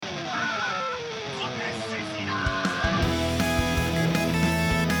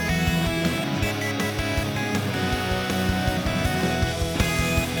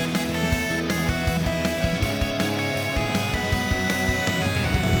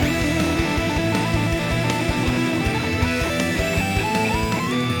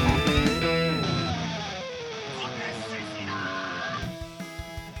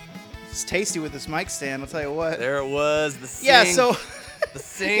tasty with this mic stand. I'll tell you what. There it was. The sing. Yeah. So. The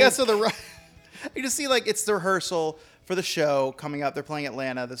sing. Yeah. So you just see like it's the rehearsal for the show coming up. They're playing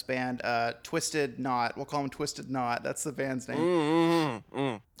Atlanta. This band, Twisted Knot. We'll call them Twisted Knot. That's the band's name.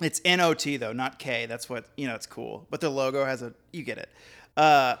 It's N-O-T though, not K. That's what it's cool. But the logo has you get it.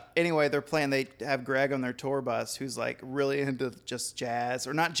 Anyway, they're playing. They have Greg on their tour bus, who's like really into just jazz,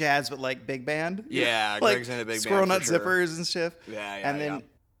 or not jazz, but like big band. Yeah, like Greg's into big band. Squirrel Nut for sure. Zippers and shit. Yeah. And then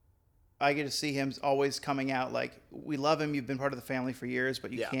I get to see him always coming out like, we love him. You've been part of the family for years,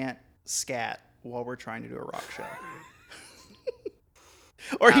 but you can't scat while we're trying to do a rock show.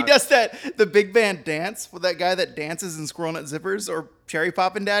 Or he does the big band dance with that guy that dances in Squirrel Nut Zippers or Cherry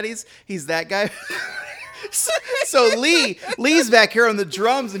Poppin' Daddies. He's that guy. So Lee's back here on the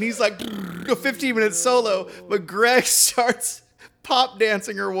drums, and he's like a 15-minute solo, but Greg starts pop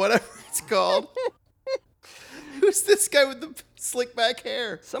dancing or whatever it's called. Who's this guy with the slick back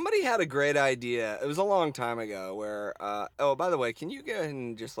hair? Somebody had a great idea. It was a long time ago where, oh, by the way, can you go ahead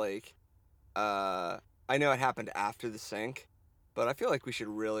and just like, I know it happened after the sync, but I feel like we should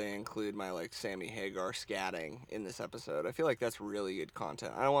really include my like Sammy Hagar scatting in this episode. I feel like that's really good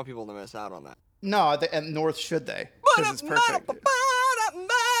content. I don't want people to miss out on that. No, and North should they? Because it's perfect.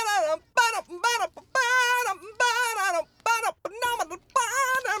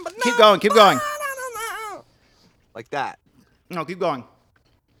 Keep going. Like that. No, keep going.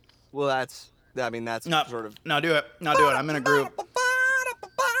 Well, that's No, sort of. No, do it. I'm in a groove.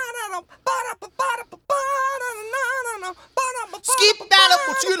 Skip that up,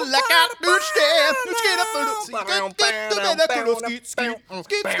 what you like out, do stand.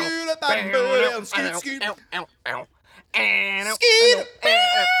 Skip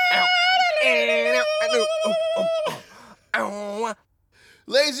up,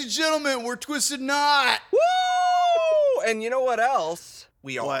 ladies and gentlemen, we're Twisted Knot. Woo! And you know what else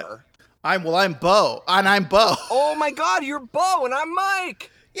we What? are? I'm Bo, and I'm Bo. Oh my God, you're Bo, and I'm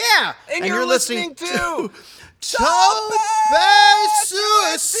Mike. Yeah, And you're listening to Tope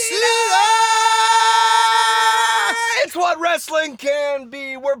Suicida. It's what wrestling can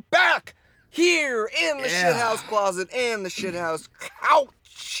be. We're back here in the shithouse closet and the shithouse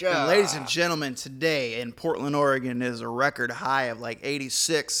couch. And ladies and gentlemen, today in Portland, Oregon is a record high of like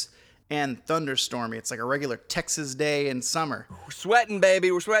 86 and thunderstormy. It's like a regular Texas day in summer. We're sweating, baby.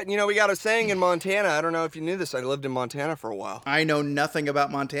 We're sweating. You know, we got a saying in Montana. I don't know if you knew this. I lived in Montana for a while. I know nothing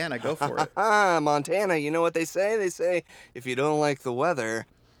about Montana. Go for it. Montana, you know what they say? They say, if you don't like the weather,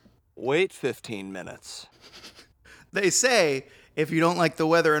 wait 15 minutes. They say, if you don't like the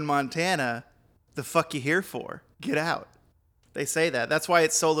weather in Montana, the fuck you here for? Get out. They say that. That's why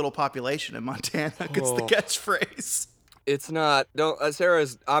it's so little population in Montana. It's the catchphrase. It's not.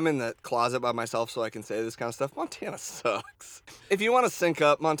 Sarah's. I'm in the closet by myself, so I can say this kind of stuff. Montana sucks. If you want to sync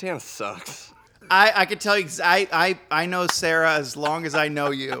up, Montana sucks. I can tell you. I know Sarah as long as I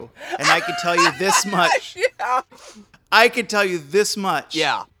know you, and I can tell you this much. Yeah. I can tell you this much.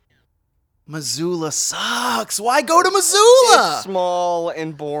 Yeah. Missoula sucks. Why go to Missoula? It's small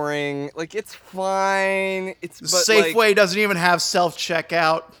and boring. Like, it's fine. Safeway doesn't even have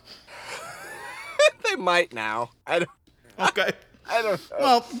self-checkout. They might now. Okay. I don't know.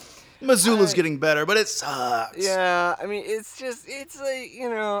 Well, Missoula's getting better, but it sucks. Yeah, I mean, it's like, you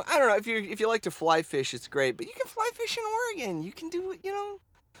know, I don't know. If you like to fly fish, it's great. But you can fly fish in Oregon. You can do, you know,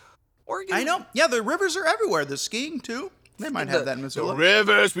 Oregon. I know. Yeah, the rivers are everywhere. The skiing, too. They might have that in Missoula. The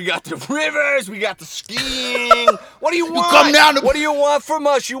rivers, we got the rivers, we got the skiing. What do you want? come down to- What do you want from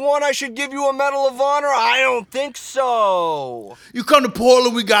us? You want I should give you a Medal of Honor? I don't think so. You come to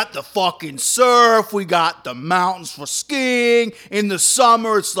Portland, we got the fucking surf. We got the mountains for skiing. In the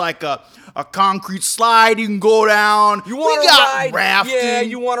summer, it's like a concrete slide you can go down. You want we to got ride? rafting. Yeah,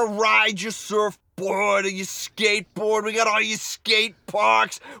 you want to ride your surfboard or your skateboard. We got all your skate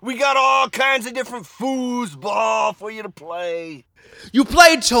parks. We got all kinds of different foosball for you to play. You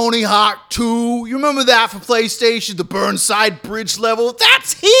played Tony Hawk 2. You remember that for PlayStation? The Burnside Bridge level?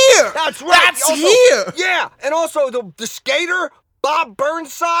 That's here! That's right. That's Also, here! Yeah, and also the skater, Bob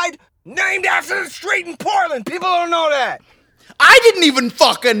Burnside, named after the street in Portland. People don't know that. I didn't even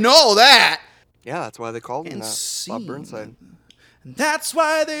fucking know that. Yeah, that's why they called him that. Insane. Bob Burnside. That's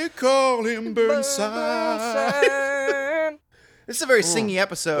why they call him Burnside. This is a very singy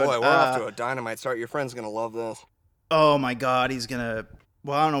episode. Boy, we're off to a dynamite start. Your friend's going to love this. Oh my God, he's gonna.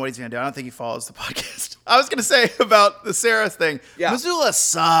 Well, I don't know what he's gonna do. I don't think he follows the podcast. I was gonna say about the Sarah thing. Yeah. Missoula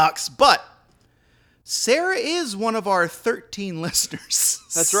sucks, but Sarah is one of our 13 listeners.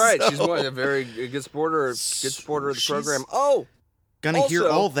 That's right. So- She's a good supporter of the program. Oh, Gonna hear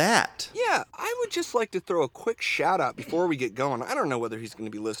Also, all that. Yeah, I would just like to throw a quick shout out before we get going. I don't know whether he's going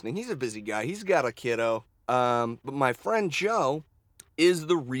to be listening. He's a busy guy. He's got a kiddo. But my friend Joe is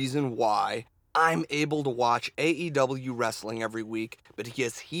the reason why I'm able to watch AEW wrestling every week,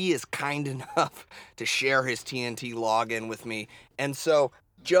 because he is kind enough to share his TNT login with me. And so,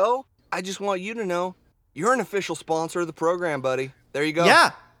 Joe, I just want you to know you're an official sponsor of the program, buddy. There you go.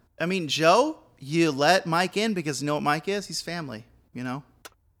 Yeah. I mean, Joe, you let Mike in because you know what Mike is? He's family, you know?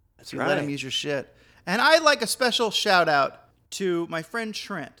 That's You right. let him use your shit. And I'd like a special shout out to my friend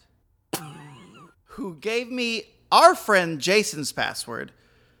Trent, who gave me our friend Jason's password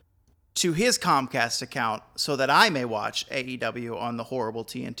to his Comcast account so that I may watch AEW on the horrible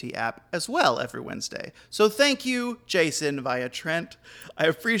TNT app as well every Wednesday. So thank you, Jason, via Trent. I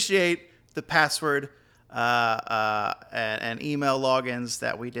appreciate the password and email logins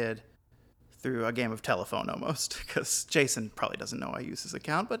that we did through a game of telephone almost, because Jason probably doesn't know I use his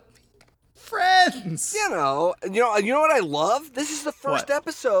account, but friends. You know what I love? This is the first What?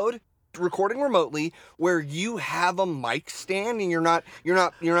 episode recording remotely where you have a mic stand and you're not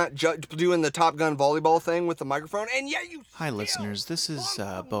doing the Top Gun volleyball thing with the microphone, and yeah, you. Hi, listeners. This is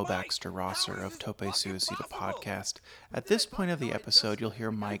Bo Baxter Rosser of Tope Suicida Podcast. At this point of the episode, you'll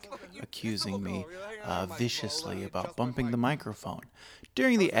hear Mike accusing me viciously about bumping the microphone.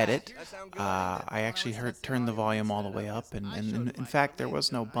 During the edit, I actually turned the volume all the way up, and in fact, there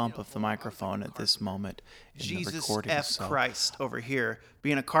was no bump of the microphone at this moment in the Jesus recording. F. Christ over here,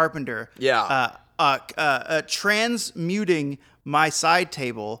 being a carpenter. Yeah. Transmuting my side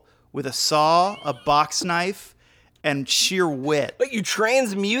table with a saw, a box knife, and sheer wit. But you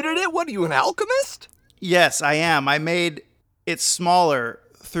transmuted it? What are you, an alchemist? Yes, I am. I made it smaller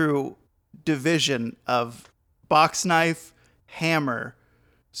through division of box knife, hammer,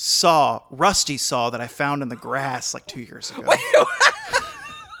 saw, rusty saw that I found in the grass like 2 years ago.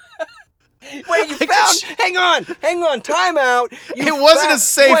 Wait, you found? Hang on, time out. It wasn't a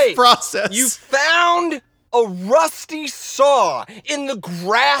safe process. You found a rusty saw in the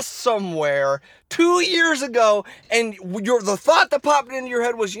grass somewhere 2 years ago, and the thought that popped into your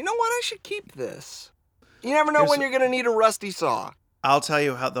head was, you know what, I should keep this. You never know when you're going to need a rusty saw. I'll tell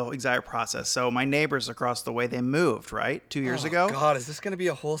you how the exact process. So my neighbors across the way, they moved, right? 2 years ago. God, is this going to be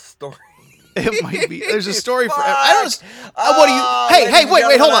a whole story? It might be. There's a story for. I don't. Fuck. What do you? Hey,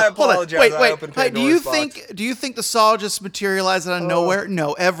 wait, hold on. apologize. Wait. I opened Hey, do Pandora's box. you think the saw just materialized out of nowhere?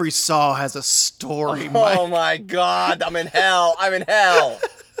 No, every saw has a story. Oh my God, I'm in hell.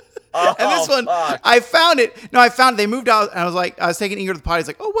 Oh, And this one, fuck. I found it. No, I found it. They moved out, and I was taking Ingrid to the potty. He's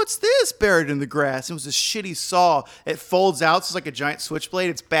like, "Oh, what's this buried in the grass?" It was a shitty saw. It folds out, so it's like a giant switchblade.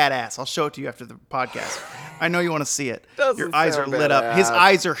 It's badass. I'll show it to you after the podcast. I know you want to see it. Your eyes are sound lit up. His badass.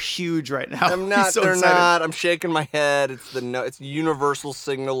 eyes are huge right now. I'm not. He's so They're excited. not. I'm shaking my head. It's the no. It's the universal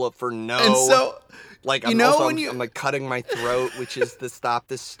signal for no. And so, like, you I'm know also, when I'm like cutting my throat, which is to stop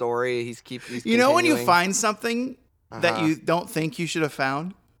this story. He's you know when you continuing. find something that Uh-huh. you don't think you should have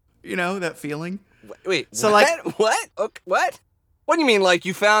found? You know that feeling? Wait. So, what? like- what? Okay, what? What do you mean? Like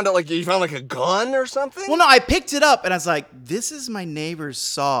you found it? Like you found like a gun or something? Well, no, I picked it up and I was like, "This is my neighbor's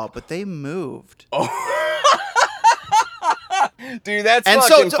saw, but they moved." Dude, that's And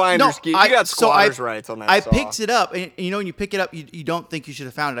fucking so- finder's no, key. You I- got so I- squatters' rights on that. I saw. picked it up, and you know when you pick it up, you don't think you should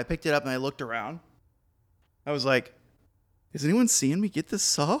have found it. I picked it up and I looked around. I was like, "Is anyone seeing me get this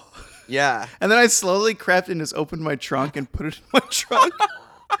saw?" Yeah. And then I slowly crept and just opened my trunk and put it in my trunk.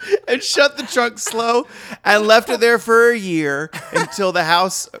 And shut the trunk slow and left it there for a year until the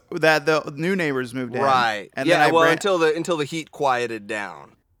house that the new neighbors moved in. Right. And yeah. then I ran, until the heat quieted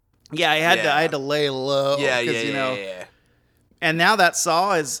down. I had to lay low. Yeah. 'cause, Yeah. you know, Yeah. And now that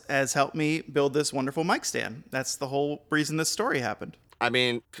saw has helped me build this wonderful mic stand. That's the whole reason this story happened. I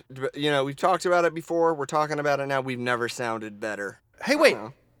mean, we've talked about it before. We're talking about it now. We've never sounded better. Hey, wait.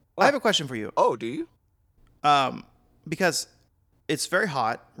 know. I have a question for you. Oh, do you? Because it's very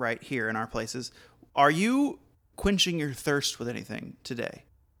hot right here in our places. Are you quenching your thirst with anything today?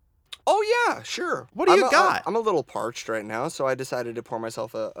 Oh yeah, sure. What do you got? I'm a little parched right now, so I decided to pour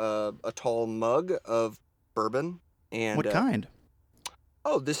myself a tall mug of bourbon. And What kind?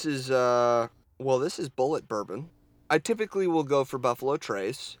 Oh, this is this is Bullet bourbon. I typically will go for Buffalo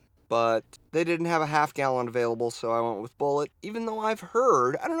Trace, but they didn't have a half gallon available, so I went with Bullet. Even though I've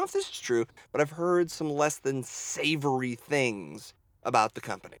heard, I don't know if this is true, but I've heard some less than savory things about the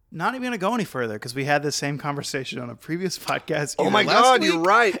company. Not even going to go any further because we had the same conversation on a previous podcast. Oh either my last God, week- you're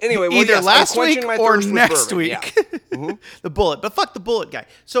right. Anyway, well, either yes, I'm last week quenching my or thirst with next bourbon, week. yeah. Mm-hmm. The Bullet. But fuck the Bullet guy.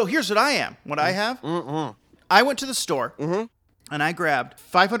 So here's what I am. What I have. Mm-mm. I went to the store Mm-hmm. and I grabbed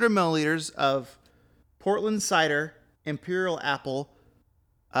 500 milliliters of Portland cider Imperial Apple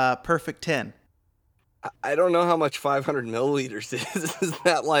Perfect 10. I don't know how much 500 milliliters is. Is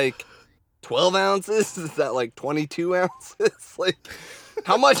that like 12 ounces? Is that like 22 ounces? Like,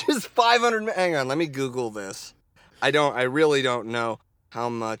 how much is 500? Hang on, let me Google this. I really don't know how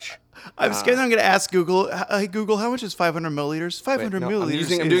much. I'm scared that I'm going to ask Google, hey, Google, how much is 500 milliliters? 500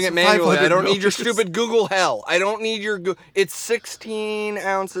 milliliters. I'm doing it manually. I don't need your milliliters. stupid Google hell. I don't need your It's 16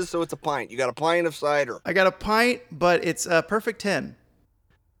 ounces, so it's a pint. You got a pint of cider. I got a pint, but it's Perfect 10.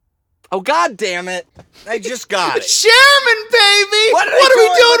 Oh, God damn it. I just got it. Chairman, baby! What are we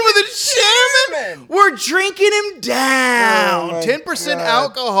doing with the the chairman? We're drinking him down. Oh, my 10% God.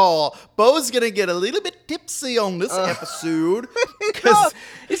 alcohol. Bo's going to get a little bit tipsy on this episode. Because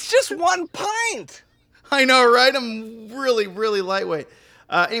it's just one pint. I know, right? I'm really, really lightweight.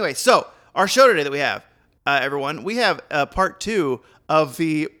 Anyway, so our show today that we have, everyone, we have part 2 of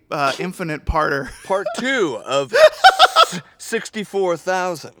the Infinite Parter Part 2 of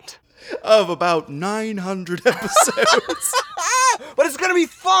 64,000. of about 900 episodes. But it's gonna be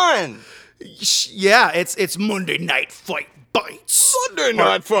fun. Yeah, it's Monday Night Fight Bites. Monday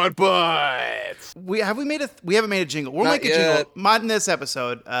Night Fight Bites. We haven't made a jingle. We'll Not make a yet. jingle, not in this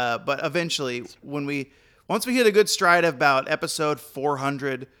episode, but eventually once we hit a good stride of about episode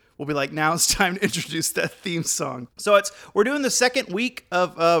 400, we'll be like, now it's time to introduce that theme song. So we're doing the second week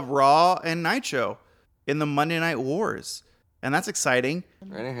of Raw and Nitro in the Monday Night Wars, and that's exciting.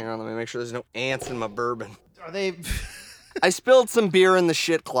 Ready? Hang on, let me make sure there's no ants in my bourbon. Are they? I spilled some beer in the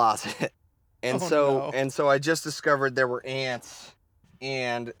shit closet. And Oh, no. so I just discovered there were ants,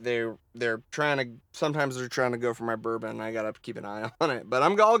 and they're trying to, sometimes they're trying to go for my bourbon, and I gotta keep an eye on it. But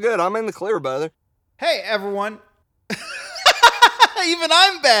I'm all good. I'm in the clear, brother. Hey, everyone. Even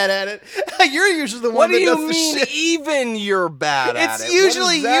I'm bad at it. You're usually the What one do that does you the mean shit. even you're bad at it? It's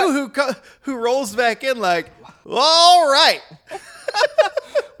usually What is you who rolls back in like, all right.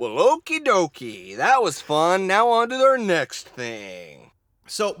 Well, okie dokie. That was fun. Now on to our next thing.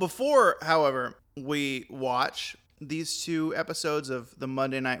 So before, however, we watch these 2 episodes of the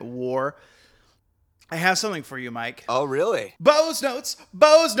Monday Night War, I have something for you, Mike. Oh, really? Bo's Notes,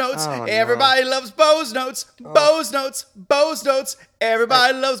 Bo's Notes. Oh, no. Everybody loves Bo's Notes, Bo's Notes, Bo's Notes.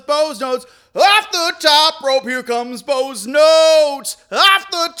 Everybody loves Bo's Notes. Off the top rope, here comes Bo's Notes. Off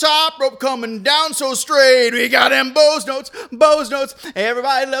the top rope, coming down so straight. We got them Bo's Notes, Bo's Notes.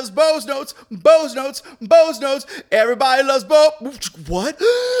 Everybody loves Bo's Notes, Bo's Notes, Bo's Notes. Everybody loves Bo. What?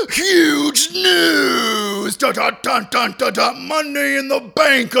 Huge news! Dun, dun, dun, dun, dun, dun. Money in the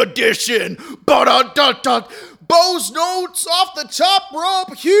Bank edition. Ba da da da. Bo's Notes off the top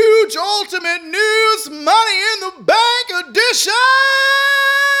rope. Huge ultimate news. Money in the Bank edition.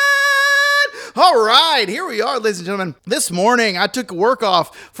 All right, here we are, ladies and gentlemen. This morning, I took work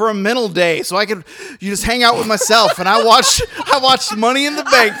off for a mental day so I could just hang out with myself, and I watched Money in the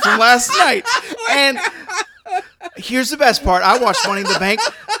Bank from last night. And here's the best part: I watched Money in the Bank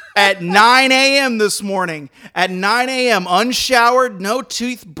at 9 a.m. this morning. At 9 a.m., unshowered, no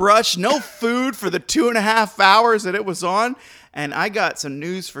toothbrush, no food for the 2.5 hours that it was on. And I got some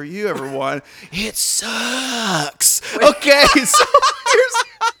news for you, everyone. It sucks. Okay, so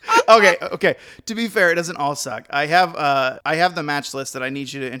Okay. To be fair, it doesn't all suck. I have the match list that I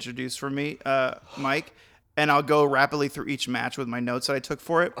need you to introduce for me, Mike, and I'll go rapidly through each match with my notes that I took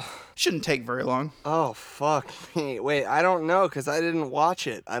for it. Shouldn't take very long. Oh, fuck me. Wait, I don't know, because I didn't watch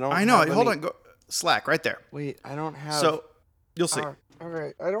it. I know. Hold on. Go Slack right there. Wait, I don't have... So, you'll see. All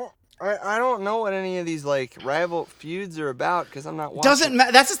right, I don't know what any of these, like, rival feuds are about, because I'm not watching. Doesn't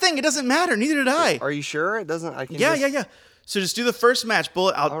matter. That's the thing. It doesn't matter. Neither did I. Are you sure? It doesn't... Yeah. So just do the first match,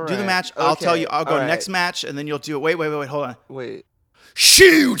 Bullet. I'll do the match. I'll tell you. I'll go next match, and then you'll do it. Wait. Hold on. Wait.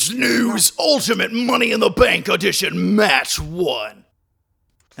 Huge news! Ultimate Money in the Bank edition, match 1.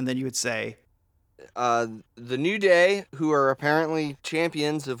 And then you would say, The New Day, who are apparently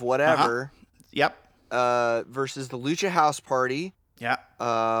champions of whatever, "Yep, versus the Lucha House Party, yeah,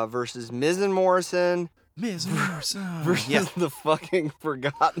 versus Miz and Morrison, Miz Morrison versus the fucking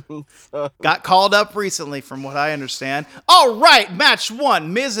Forgotten Son. got called up recently, from what I understand. All right, match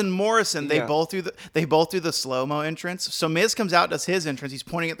 1: Miz and Morrison. They Yeah. both do the slow mo entrance. So Miz comes out, does his entrance. He's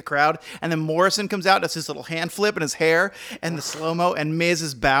pointing at the crowd, and then Morrison comes out, does his little hand flip and his hair, and the slow mo. And Miz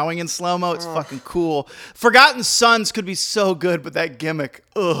is bowing in slow mo. It's fucking cool. Forgotten Sons could be so good, but that gimmick,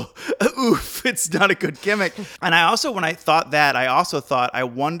 oof, it's not a good gimmick. And I also, when I thought that, I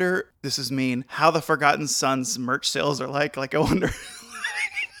wonder. This is mean. How the Forgotten Sons merch sales are like. Like, I wonder.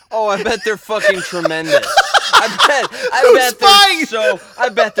 Oh, I bet they're fucking tremendous. I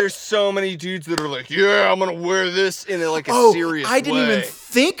bet there's so many dudes that are like, yeah, I'm gonna wear this in like a serious way. I didn't even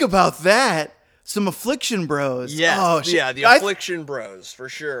think about that. Some Affliction Bros. Yes. Oh, shit. Yeah, the Affliction Bros, for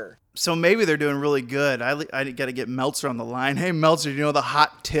sure. So maybe they're doing really good. I got to get Meltzer on the line. Hey, Meltzer, do you know the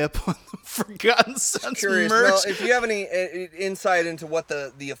hot tip on the Forgotten Sons Curious, merch? Mel, if you have any insight into what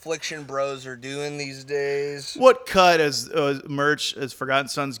the Affliction Bros are doing these days. What cut as merch is Forgotten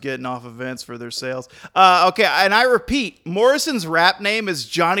Sons getting off events for their sales? Okay, and I repeat, Morrison's rap name is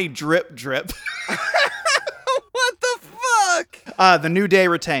Johnny Drip Drip. What the fuck? The New Day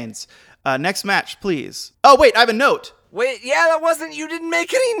retains. Next match, please. Oh, wait, I have a note. Wait, yeah, that wasn't. You didn't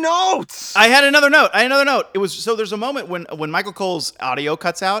make any notes. I had another note. It was so there's a moment when Michael Cole's audio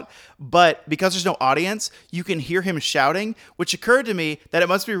cuts out, but because there's no audience, you can hear him shouting, which occurred to me that it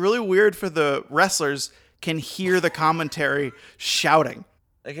must be really weird for the wrestlers can hear the commentary shouting.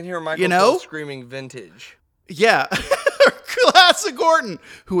 I can hear Michael Cole screaming vintage. Yeah. Classic Orton,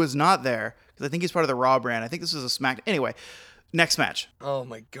 who was not there because I think he's part of the Raw brand. I think this is a SmackDown. Anyway, next match. Oh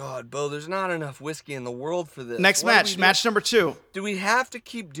my God, Bo, there's not enough whiskey in the world for this. Next match, match number 2. Do we have to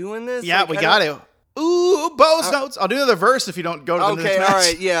keep doing this? Yeah, we got to. Ooh, Bo's notes. I'll do another verse if you don't go to the next match. Okay, all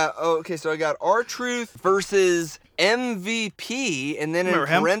right, yeah. Okay, so I got R-Truth versus MVP, and then in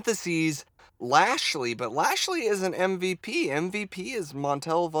parentheses, Lashley. But Lashley isn't MVP. MVP is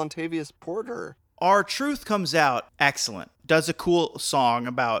Montel Vontavious Porter. R-Truth comes out, excellent. Does a cool song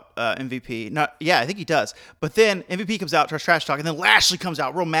about MVP. I think he does. But then MVP comes out, tries trash talk, and then Lashley comes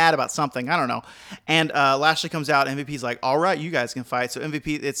out real mad about something. I don't know. And Lashley comes out, and MVP's like, all right, you guys can fight. So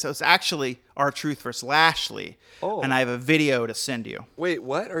MVP, it's actually R-Truth versus Lashley. Oh. And I have a video to send you. Wait,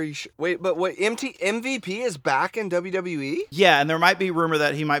 what? Are you wait, MVP is back in WWE? Yeah, and there might be rumor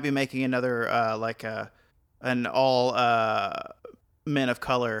that he might be making another, an all men of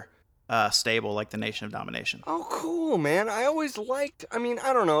color stable like the Nation of Domination. Oh, cool, man. I always liked, I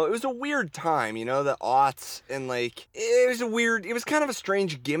don't know. It was a weird time, the aughts, and it was kind of a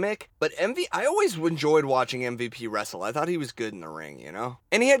strange gimmick, but I always enjoyed watching MVP wrestle. I thought he was good in the ring,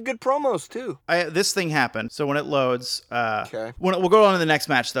 And he had good promos, too. This thing happened, so when it loads, okay. We'll go on to the next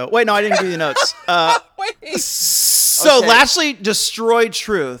match, though. Wait, no, I didn't give you the notes. Wait. So okay. Lashley destroyed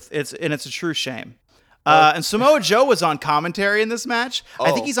Truth, it's a true shame. And Samoa Joe was on commentary in this match. Oh.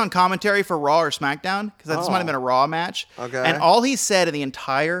 I think he's on commentary for Raw or SmackDown, because this might have been a Raw match. Okay. And all he said in the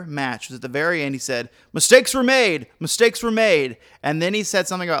entire match was at the very end, he said, mistakes were made. And then he said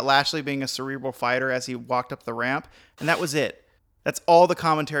something about Lashley being a cerebral fighter as he walked up the ramp. And that was it. That's all the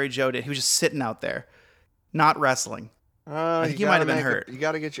commentary Joe did. He was just sitting out there, not wrestling. I think he might have been hurt. You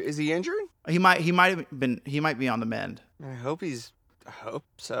got to get is he injured? He might be on the mend. I hope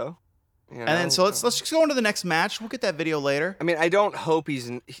so. And then so let's just go on to the next match. We'll get that video later. I don't hope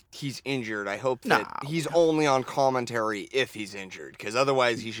he's injured. I hope that he's only on commentary if he's injured, because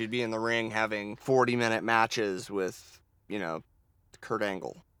otherwise he should be in the ring having 40-minute matches with, Kurt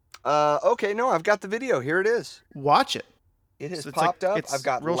Angle. Okay, no, I've got the video. Here it is. Watch it. It has popped up. I've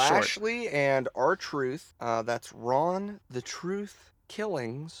got Lashley and R-Truth. That's Ron the Truth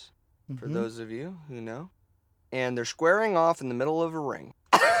Killings, for those of you who know. And they're squaring off in the middle of a ring.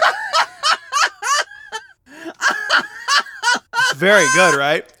 Very good,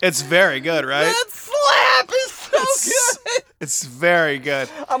 right? It's very good, right? That slap is so good. It's very good.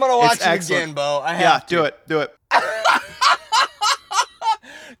 I'm going to watch it again, Bo. I have to. Do it.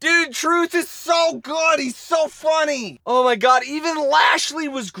 Dude, Truth is so good. He's so funny. Oh my God. Even Lashley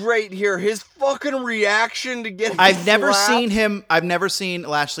was great here. His fucking reaction to getting I've never seen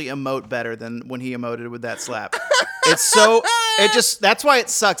Lashley emote better than when he emoted with that slap. That's why it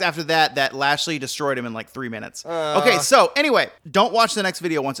sucks after that Lashley destroyed him in like 3 minutes. Okay, so anyway, don't watch the next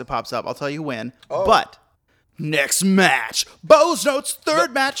video once it pops up. I'll tell you when. Oh. But next match, Bo's Notes,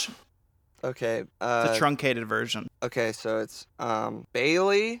 third match. Okay. The truncated version. Okay, so it's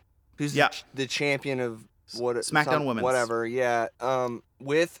Bayley, who's the champion of SmackDown Women's. Whatever, yeah.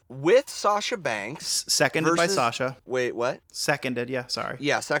 With Sasha Banks. Seconded by Sasha. Wait, what? Seconded, yeah, sorry.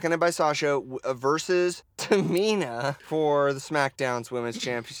 Yeah, seconded by Sasha versus Tamina for the SmackDown's Women's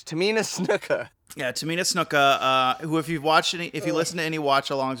Championship. Tamina Snuka. Yeah, Tamina Snuka, who if you listen to any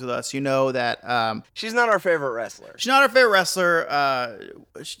watch-alongs with us, you know that... she's not our favorite wrestler. She's not our favorite wrestler.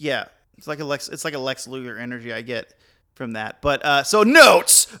 Yeah. It's like a Lex Luger energy I get from that. But so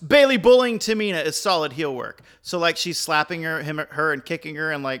notes, Bayley bullying Tamina is solid heel work. So like she's slapping her and kicking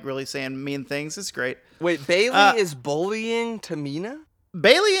her and like really saying mean things. It's great. Wait, Bayley is bullying Tamina?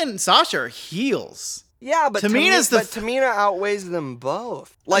 Bayley and Sasha are heels. Yeah, but Tamina outweighs them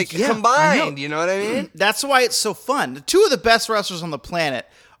both. Combined, you know what I mean? That's why it's so fun. The two of the best wrestlers on the planet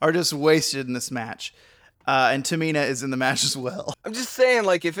are just wasted in this match. And Tamina is in the match as well. I'm just saying,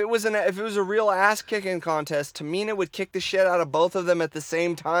 like, if it was a real ass kicking contest, Tamina would kick the shit out of both of them at the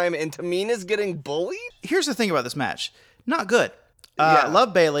same time, and Tamina's getting bullied. Here's the thing about this match. Not good. Yeah.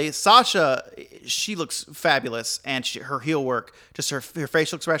 Love Bayley. Sasha, she looks fabulous, and her heel work, just her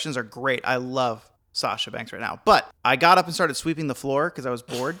facial expressions are great. I love Sasha Banks right now. But I got up and started sweeping the floor because I was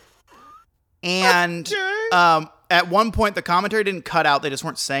bored. And at one point, the commentary didn't cut out. They just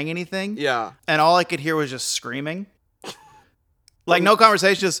weren't saying anything. Yeah. And all I could hear was just screaming. Like, no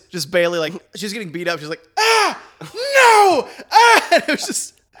conversation, just Bayley, like, she's getting beat up. She's like, ah, no, ah! And it was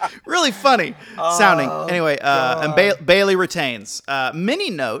just really funny sounding. Anyway, and Bayley retains.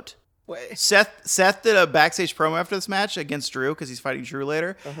 Mini note, Wait. Seth did a backstage promo after this match against Drew because he's fighting Drew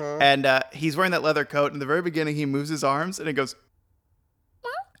later. And he's wearing that leather coat. In the very beginning, he moves his arms and it goes,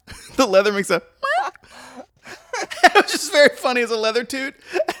 the leather makes a it was just very funny as a leather toot.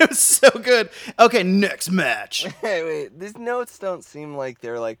 It was so good. Okay, next match. Wait, these notes don't seem like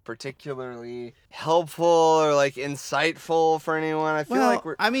they're like particularly helpful or like insightful for anyone. I feel like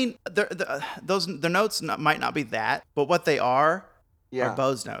we're. I mean, the notes might not be that, but what they are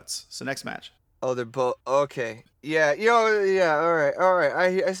Bo's notes. So next match. Oh, they're both okay. Yeah, yeah. All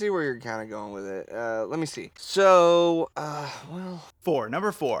right. I see where you're kind of going with it. Let me see. So,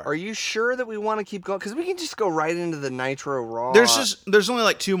 Number 4. Are you sure that we want to keep going? Because we can just go right into the Nitro Raw. There's only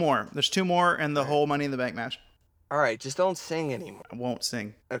like 2 more. There's 2 more in the whole Money in the Bank match. All right, just don't sing anymore. I won't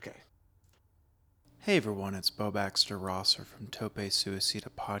sing. Okay. Hey everyone, it's Bo Baxter Rosser from Tope Suicida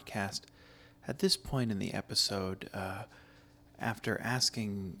Podcast. At this point in the episode, after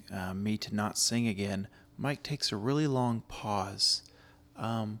asking me to not sing again, Mike takes a really long pause,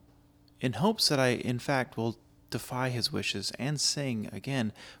 in hopes that I, in fact, will defy his wishes and sing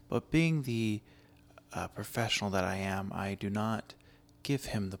again, but being the professional that I am, I do not give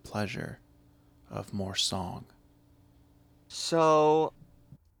him the pleasure of more song. So,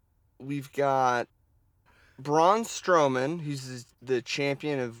 we've got Braun Strowman, who's the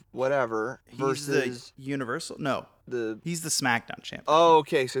champion of whatever, versus He's the Universal? No. He's the SmackDown champion. Oh,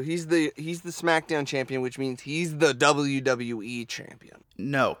 okay. So he's the SmackDown champion, which means he's the WWE champion.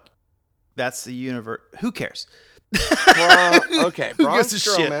 No. That's the universe. Who cares? Okay, Who Braun gives a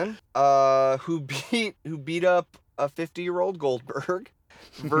shit? Strowman, who beat up a 50-year-old Goldberg,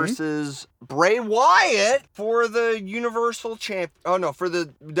 versus Bray Wyatt for the Universal for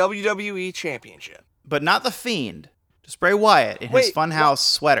the WWE Championship. But not the Fiend. Just Bray Wyatt in his Funhouse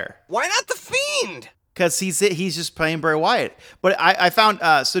sweater. Why not the Fiend? Because he's just playing Bray Wyatt. But I found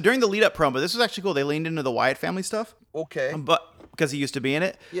so during the lead up promo, this was actually cool. They leaned into the Wyatt family stuff. Okay. But because he used to be in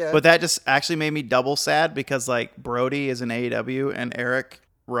it. Yeah. But that just actually made me double sad because like Brody is in AEW and Eric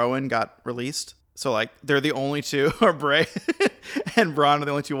Rowan got released. So like they're the only two, or Bray and Braun are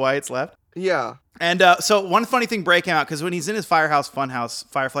the only 2 Wyatts left. Yeah. And so one funny thing Bray came out, because when he's in his Firefly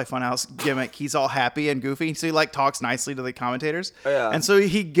Funhouse gimmick, he's all happy and goofy. So he like talks nicely to the commentators. Yeah. And so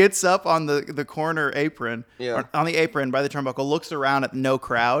he gets up on the corner apron, Yeah. on the apron by the turnbuckle, looks around at no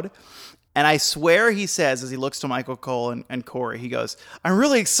crowd. And I swear he says, as he looks to Michael Cole and Corey, he goes, "I'm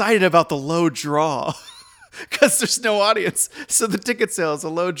really excited about the low draw." Because there's no audience. So the ticket sale is a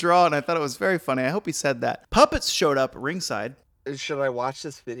low draw. And I thought it was very funny. I hope he said that. Puppets showed up ringside. Should I watch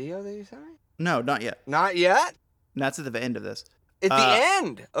this video that you sent me? No, not yet. Not yet? That's at the end of this. At the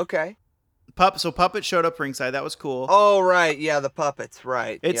end? Okay. So Puppet showed up ringside. That was cool. Oh, right. Yeah, the puppets.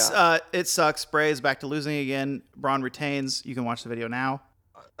 Right. It sucks. Bray is back to losing again. Braun retains. You can watch the video now.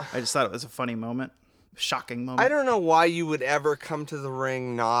 I just thought it was a funny moment. Shocking moment. I don't know why you would ever come to the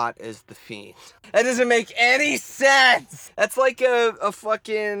ring not as the Fiend. That doesn't make any sense. That's like a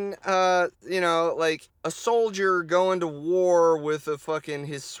fucking, like a soldier going to war with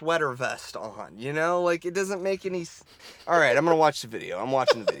his sweater vest on, Like, it doesn't make any... All right, I'm going to watch the video. I'm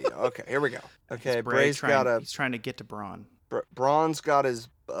watching the video. Okay, here we go. Okay, He's trying to get to Braun. Braun's got his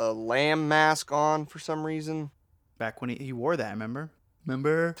lamb mask on for some reason. Back when he wore that, Remember?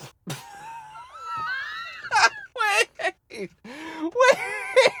 Wait.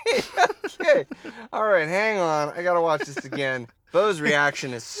 Okay. All right, hang on. I gotta watch this again. Bo's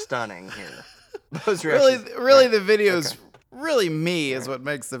reaction is stunning here. Bo's reaction. Really, the video's really me is what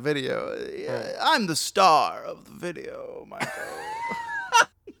makes the video. I'm the star of the video, Michael.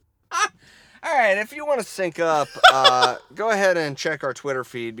 All right, if you want to sync up, go ahead and check our Twitter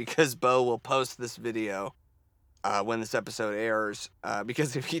feed, because Bo will post this video when this episode airs.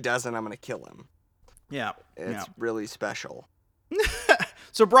 Because if he doesn't, I'm gonna kill him. Yeah. It's really special.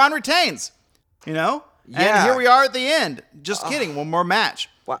 So Braun retains, Yeah. And here we are at the end. Just kidding. One more match.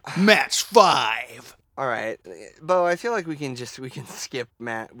 What? Match 5. All right, Bo. I feel like we can skip we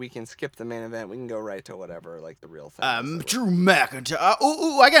can skip the main event. We can go right to whatever, like the real thing. Drew McIntyre.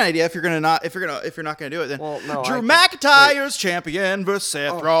 I got an idea. If you're not gonna do it, then Well, no, Drew McIntyre's champion versus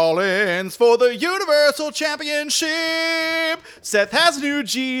Seth Rollins for the Universal Championship. Seth has new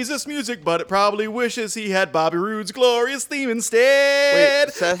Jesus music, but it probably wishes he had Bobby Roode's glorious theme instead.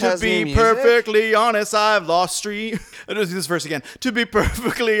 Wait, Seth to has be new music? perfectly honest, I've lost stream. Let's do this verse again. To be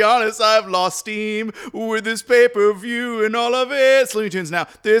perfectly honest, I've lost steam with this pay-per-view and all of it. Looney Tunes now.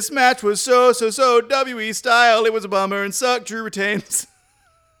 This match was so WE style. It was a bummer and sucked. Drew retains.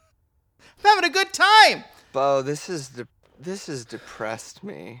 I'm having a good time. Bo, this has depressed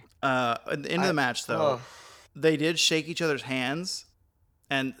me. At the end of the match, though, they did shake each other's hands,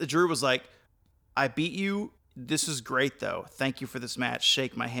 and Drew was like, I beat you. This is great, though. Thank you for this match.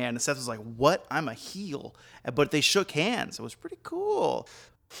 Shake my hand. And Seth was like, what? I'm a heel. But they shook hands. It was pretty cool.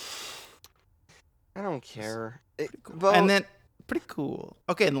 I don't care. Cool. Bo, And then, pretty cool.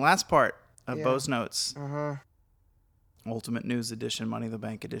 Okay, and the last part of Bo's notes. Ultimate News Edition, Money in the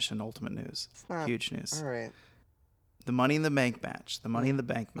Bank Edition, Ultimate News. Huge news. All right. The Money in the Bank match. The Money in the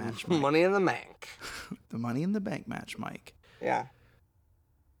Bank match, Mike. Money in the bank. The Money in the Bank match, Mike, Yeah.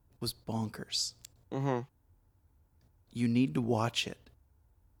 was bonkers. Mm-hmm. You need to watch it.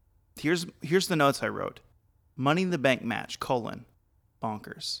 Here's the notes I wrote. Money in the Bank match,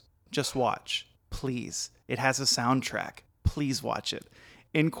 bonkers. Just watch. Please. It has a soundtrack. Please watch it.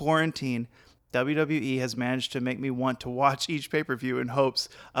 In quarantine, WWE has managed to make me want to watch each pay-per-view in hopes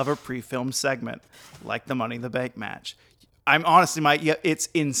of a pre-filmed segment, like the Money in the Bank match. I'm honestly, Mike, it's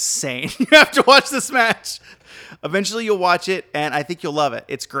insane. You have to watch this match. Eventually you'll watch it, and I think you'll love it.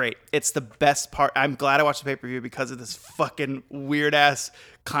 It's great. It's the best part. I'm glad I watched the pay-per-view because of this fucking weird-ass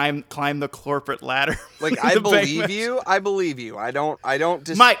climb the corporate ladder. Like, I believe you. I believe you. I don't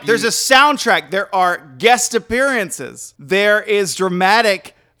dispute. Mike, there's a soundtrack. There are guest appearances. There is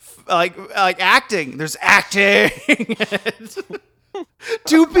dramatic, like acting. There's acting.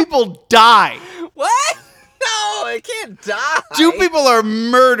 2 people die. What? No, I can't die. 2 people are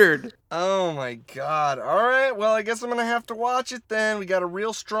murdered. Oh my god. All right. Well, I guess I'm gonna have to watch it then. We got a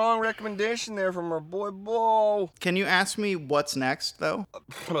real strong recommendation there from our boy Bo. Can you ask me what's next, though?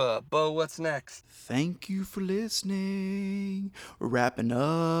 Bo, what's next? Thank you for listening. We're wrapping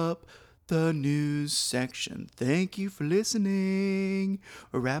up the news section. Thank you for listening.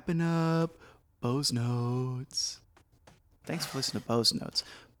 We're wrapping up Bo's Notes. Thanks for listening to Bo's Notes.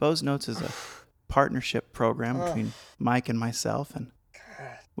 Bo's Notes is a partnership program between Mike and myself, and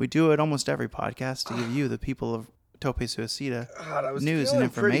we do it almost every podcast to give you, the people of Tope Suicida, news and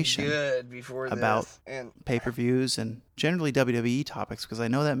information about pay-per-views and generally WWE topics, because I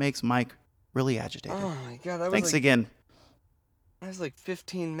know that makes Mike really agitated. Oh my god, Thanks again. That was like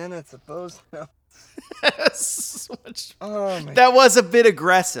 15 minutes of Bo's Notes. So much. Oh my That was a bit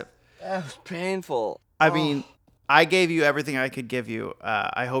aggressive. That was painful. I mean, I gave you everything I could give you.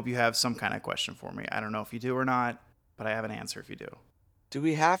 I hope you have some kind of question for me. I don't know if you do or not, but I have an answer if you do. Do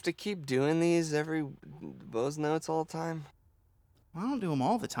we have to keep doing these every Bo's Notes all the time? I don't do them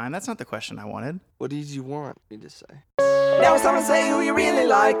all the time. That's not the question I wanted. What did you want me to say? Now it's time to say who you really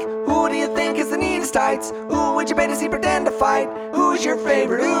like. Who do you think is the neatest tights? Who would you bet to see pretend to fight? Who's your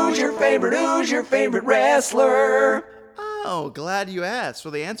favorite? Who's your favorite? Who's your favorite wrestler? Oh, glad you asked.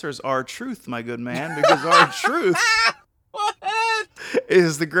 Well, the answer is R-Truth, my good man, because R-Truth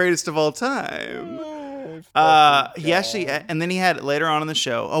is the greatest of all time. He actually, and then he had later on in the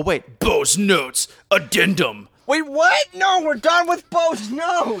show, oh wait, Bo's Notes Addendum. Wait, what? No, we're done with Bo's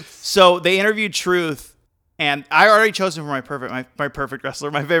Notes. So they interviewed Truth, and I already chose him for my perfect wrestler,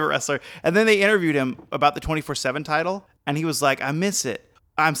 my favorite wrestler. And then they interviewed him about the 24/7 title, and he was like, I miss it.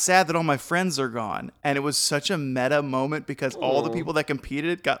 I'm sad that all my friends are gone. And it was such a meta moment because all the people that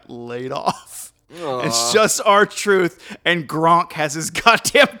competed got laid off. It's just R-Truth, and Gronk has his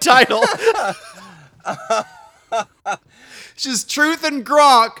goddamn title. It's just Truth and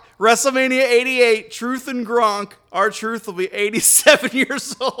Gronk. WrestleMania 88, Truth and Gronk. R-Truth will be 87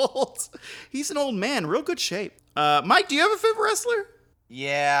 years old. He's an old man, real good shape. Mike, do you have a favorite wrestler?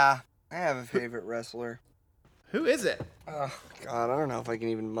 Yeah, I have a favorite wrestler. Who is it? Oh, God, I don't know if I can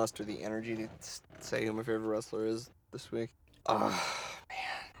even muster the energy to say who my favorite wrestler is this week. Oh,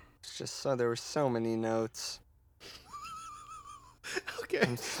 man. It's just so, there were so many notes. Okay.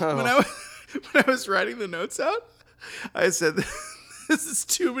 When I was writing the notes out, I said, this is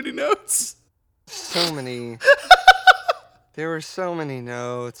too many notes. So many. There were so many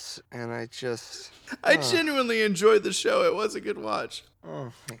notes, and I genuinely enjoyed the show. It was a good watch.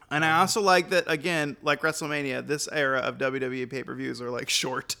 Oh, and I also like that, again, like WrestleMania, this era of WWE pay-per-views are like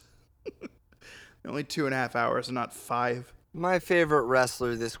short. Only 2.5 hours and not 5. My favorite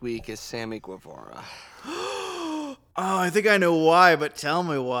wrestler this week is Sammy Guevara. Oh, I think I know why, but tell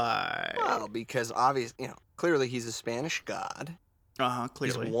me why. Well, because clearly he's a Spanish god.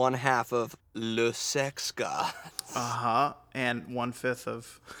 Clearly. He's one half of Le Sex God. And 1/5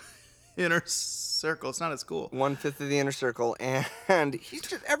 of Inner Circle. It's not as cool. 1/5 of the Inner Circle, and he's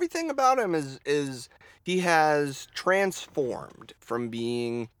just everything about him is he has transformed from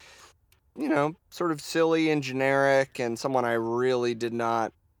being, sort of silly and generic and someone I really did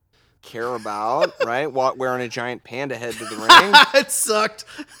not care about, right? Wearing a giant panda head to the ring. It sucked.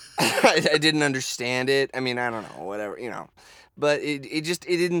 I didn't understand it. I mean, I don't know, whatever, But it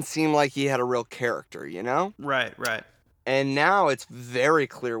didn't seem like he had a real character, Right. And now it's very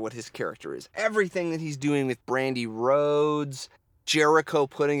clear what his character is. Everything that he's doing with Brandy Rhodes, Jericho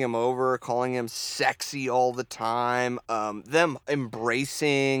putting him over, calling him sexy all the time, them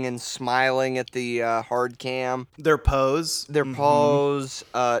embracing and smiling at the hard cam. Their pose.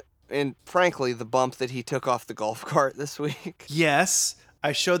 And frankly, the bump that he took off the golf cart this week. Yes.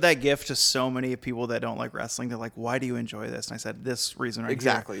 I showed that GIF to so many people that don't like wrestling. They're like, why do you enjoy this? And I said, this reason right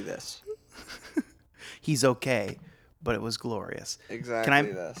Exactly here. this. He's okay, but it was glorious.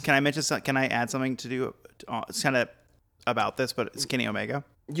 Exactly this. Can I mention something? Can I add something to do? It's kind of about this, but it's Kenny Omega.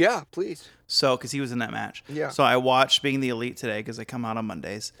 Yeah, please. So, because he was in that match. Yeah. So I watched Being the Elite today because they come out on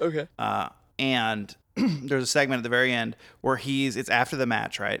Mondays. Okay. And there's a segment at the very end where it's after the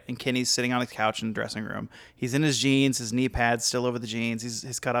match, right? And Kenny's sitting on a couch in the dressing room. He's in his jeans, his knee pads still over the jeans,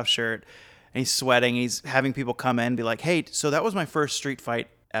 his cutoff shirt, and he's sweating. He's having people come in and be like, hey, so that was my first street fight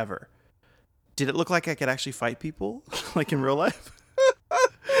ever. Did it look like I could actually fight people like in real life?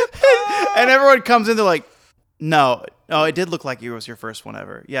 And everyone comes in, they're like, no, it did look like it was your first one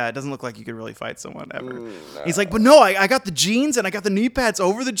ever. Yeah, it doesn't look like you could really fight someone ever. No. He's like, but no, I got the jeans and I got the knee pads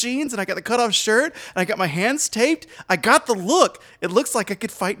over the jeans and I got the cutoff shirt and I got my hands taped. I got the look. It looks like I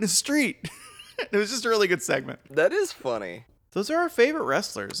could fight in the street. It was just a really good segment. That is funny. Those are our favorite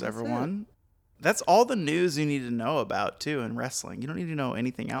wrestlers, everyone. That's all the news you need to know about, too, in wrestling. You don't need to know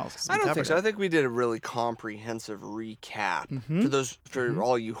anything else. I don't think so. I think we did a really comprehensive recap for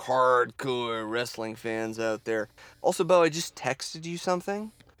all you hardcore wrestling fans out there. Also, Bo, I just texted you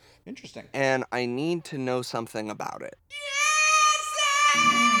something. Interesting. And I need to know something about it.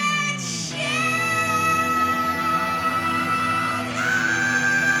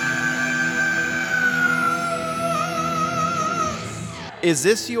 Is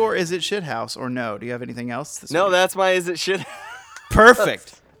this your Is It Shithouse or no? Do you have anything else this No, week? that's my Is It Shit?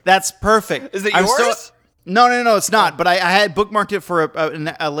 Perfect. That's perfect. Is it I'm yours? No, it's not. But I had bookmarked it for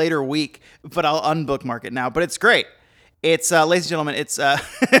a later week, but I'll unbookmark it now. But it's great. It's, ladies and gentlemen, it's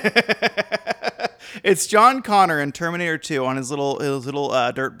it's John Connor in Terminator 2 on his little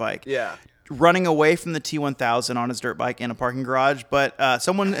dirt bike. Yeah. Running away from the T-1000 on his dirt bike in a parking garage, but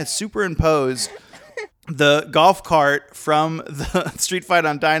someone has superimposed the golf cart from the Street Fight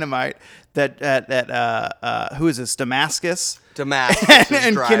on Dynamite that who is this? Damascus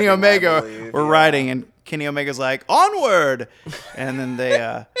and Kenny Omega were riding, and Kenny Omega's like, onward! And then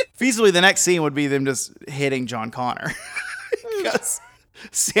they feasibly the next scene would be them just hitting John Connor because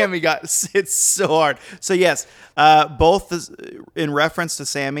Sammy got hit so hard. So yes, both in reference to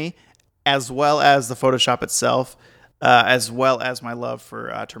Sammy, as well as the Photoshop itself, as well as my love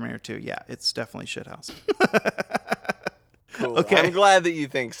for Terminator 2. Yeah, it's definitely shithouse. Cool. Okay. I'm glad that you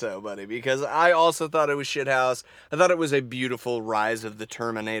think so, buddy, because I also thought it was shithouse. I thought it was a beautiful Rise of the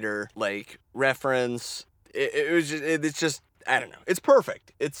Terminator reference. It's just I don't know. It's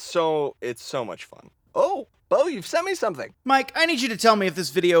perfect. It's so much fun. Oh, Bo, you've sent me something. Mike, I need you to tell me if this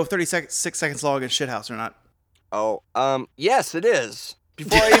video 36 seconds long is shithouse or not. Oh, yes, it is.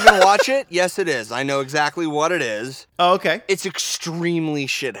 Before I even watch it, yes, it is. I know exactly what it is. Oh, okay. It's extremely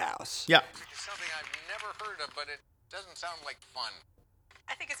shithouse. Yeah. It's something I've never heard of, but it doesn't sound like fun.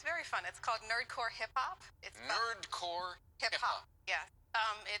 I think it's very fun. It's called Nerdcore Hip Hop. It's Nerdcore hip hop. Yeah.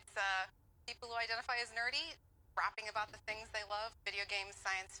 It's people who identify as nerdy, rapping about the things they love: video games,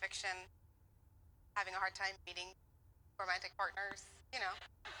 science fiction, having a hard time meeting romantic partners.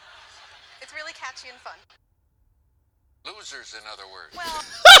 It's really catchy and fun. Losers, in other words. Well,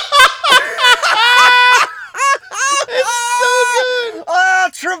 It's so good. Ah,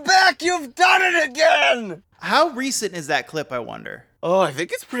 Trebek, you've done it again! How recent is that clip, I wonder? Oh, I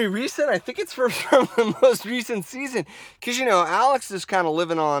think it's pretty recent. I think it's from the most recent season. Because, Alex is kind of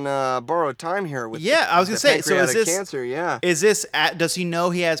living on borrowed time here with I was going to say, so is this cancer, yeah. Is this, does he know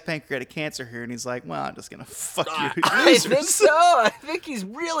he has pancreatic cancer here? And he's like, well, I'm just going to fuck you. I think so. I think he's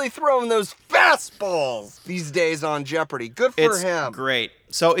really throwing those fastballs these days on Jeopardy. Good for him. It's great.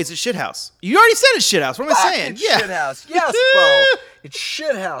 So it's a shithouse. You already said it's shithouse. What am I saying? It's shithouse. Yes, Bo. It's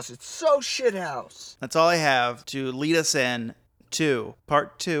shithouse. It's so shithouse. That's all I have to lead us in to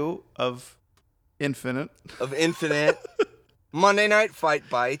part 2 of Infinite. Monday Night Fight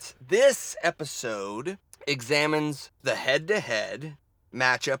Bites. This episode examines the head-to-head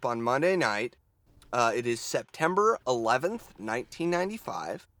matchup on Monday night. It is September 11th,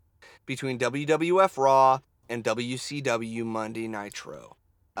 1995, between WWF Raw and WCW Monday Nitro.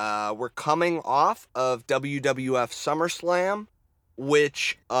 We're coming off of WWF SummerSlam,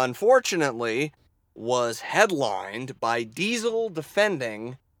 which unfortunately was headlined by Diesel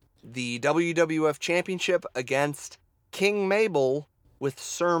defending the WWF Championship against King Mabel with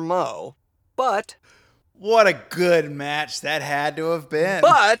Sir Mo. But what a good match that had to have been.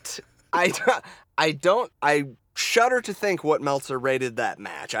 But I shudder to think what Meltzer rated that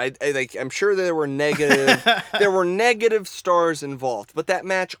match. I'm sure there were negative stars involved, but that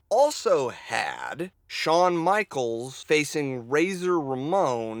match also had Shawn Michaels facing Razor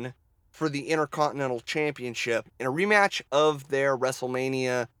Ramon for the Intercontinental Championship in a rematch of their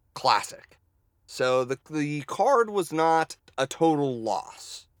WrestleMania Classic. So the card was not a total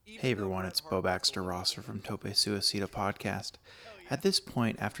loss. Hey everyone, it's Bo Baxter Rosser from Tope Suicida Podcast. At this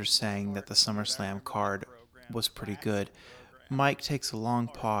point, after saying that the SummerSlam card was pretty good, Mike takes a long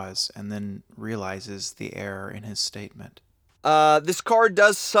pause and then realizes the error in his statement. This card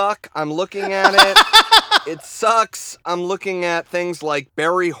does suck. I'm looking at it. It sucks. I'm looking at things like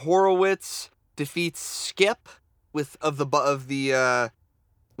Barry Horowitz defeats Skip the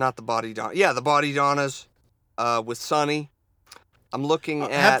Body Donnas with Sonny. I'm looking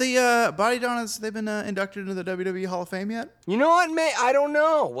at... Have the Body Donnas, they've been inducted into the WWE Hall of Fame yet? You know what, I don't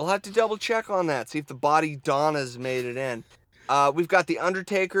know. We'll have to double check on that, see if the Body Donnas made it in. We've got The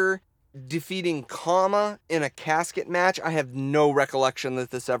Undertaker defeating Kama in a casket match. I have no recollection that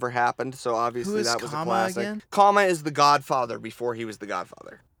this ever happened, so obviously that was Kama a classic. Again? Kama is the Godfather before he was the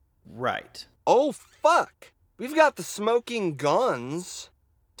Godfather. Right. Oh, fuck. We've got the Smoking Guns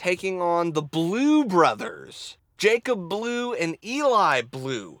taking on the Blue Brothers. Jacob Blue and Eli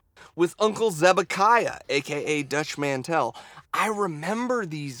Blue with Uncle Zebekiah, a.k.a. Dutch Mantel. I remember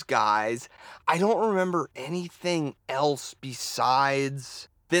these guys. I don't remember anything else besides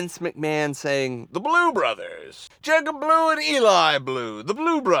Vince McMahon saying, the Blue Brothers. Jacob Blue and Eli Blue, the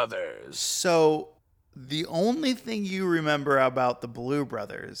Blue Brothers. So the only thing you remember about the Blue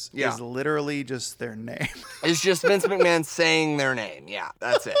Brothers is literally just their name. It's just Vince McMahon saying their name. Yeah,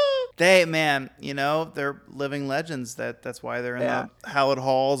 that's it. They're living legends. That's why they're in the hallowed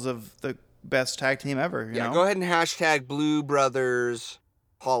halls of the best tag team ever. You know? Go ahead and hashtag Blue Brothers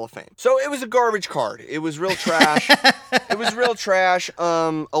Hall of Fame. So it was a garbage card. It was real trash.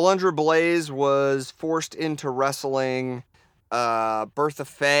 Alundra Blaze was forced into wrestling Bertha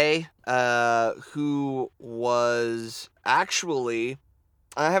Faye, who was actually,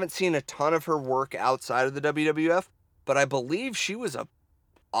 I haven't seen a ton of her work outside of the WWF, but I believe she was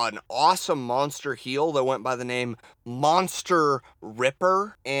an awesome monster heel that went by the name Monster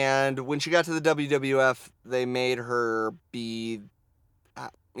Ripper. And when she got to the WWF, they made her be,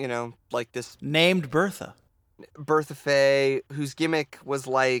 like this. Named Bertha. Bertha Faye, whose gimmick was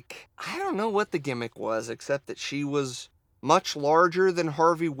like, I don't know what the gimmick was, except that she was much larger than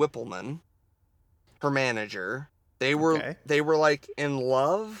Harvey Whippleman, her manager. They were like in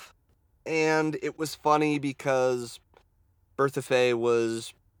love, and it was funny because Bertha Faye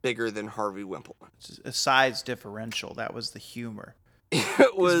was bigger than Harvey Whippleman. A size differential. That was the humor.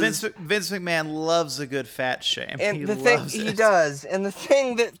 It was Vince McMahon loves a good fat shame. And he does. And the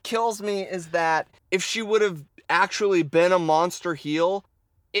thing that kills me is that if she would have actually been a monster heel,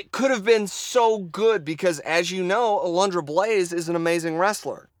 it could have been so good because, as you know, Alundra Blaze is an amazing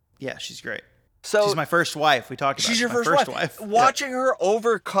wrestler. Yeah, she's great. So she's my first wife. We talked about she's your my first wife. Watching her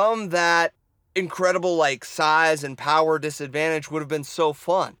overcome that incredible size and power disadvantage would have been so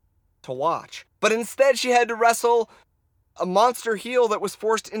fun to watch. But instead, she had to wrestle a monster heel that was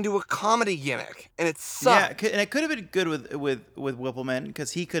forced into a comedy gimmick, and it sucked. Yeah, and it could have been good with Whippleman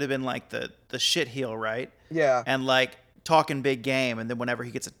because he could have been like the shit heel, right? Yeah, and talking big game, and then whenever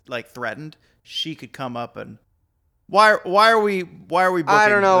he gets threatened, she could come up and why are we booking I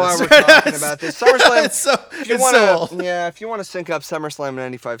don't know this? why we're talking about this. SummerSlam. If you want to sync up, SummerSlam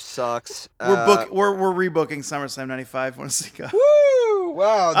 '95 sucks. We're rebooking SummerSlam '95. Want to sync up? Woo!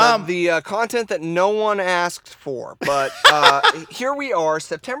 Wow, the content that no one asked for. But here we are,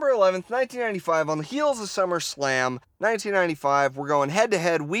 September 11th, 1995, on the heels of SummerSlam 1995. We're going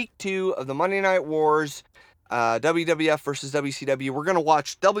head-to-head, week 2 of the Monday Night Wars, WWF versus WCW. We're going to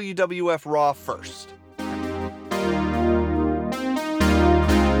watch WWF Raw first.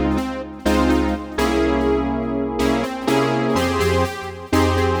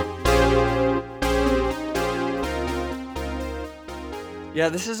 Yeah,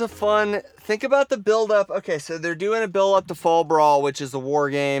 this is a fun. Think about the build-up. Okay, so they're doing a build-up to Fall Brawl, which is the War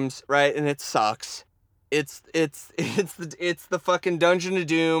Games, right? And it sucks. It's the fucking Dungeon of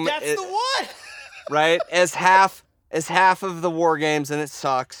Doom. That's the one. Right? As half of the War Games, and it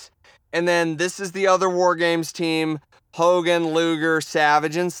sucks. And then this is the other War Games team: Hogan, Luger,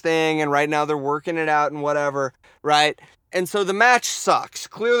 Savage, and Sting. And right now they're working it out and whatever, right? And so the match sucks.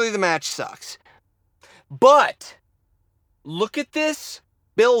 Clearly, the match sucks. But look at this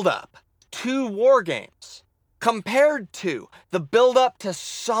build-up to War Games compared to the build-up to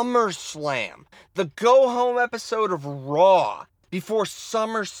SummerSlam, the go-home episode of Raw before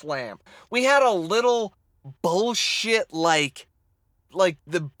SummerSlam. We had a little bullshit like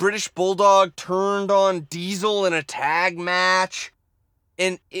the British Bulldog turned on Diesel in a tag match,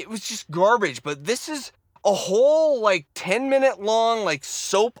 and it was just garbage. But this is a whole 10-minute long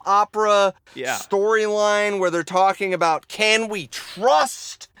soap opera storyline where they're talking about, can we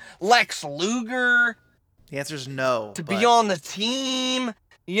trust Lex Luger? The answer is no. To be on the team,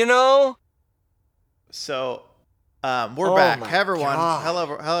 you know? So, we're back. Hello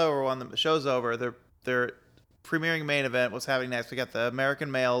everyone. The show's over. Their premiering main event was having next. We got the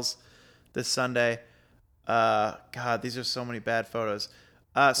American Males this Sunday. God, these are so many bad photos.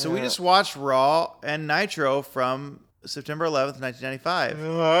 We just watched Raw and Nitro from September 11th,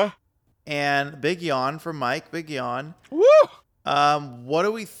 1995. And big yawn from Mike. Big yawn. Woo! What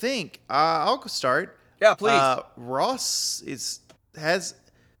do we think? I'll start. Yeah, please. Raw has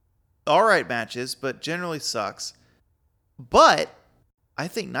all right matches, but generally sucks. But I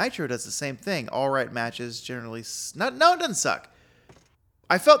think Nitro does the same thing. All right matches generally no, it doesn't suck.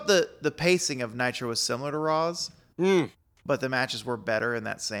 I felt the pacing of Nitro was similar to Raw's. But the matches were better in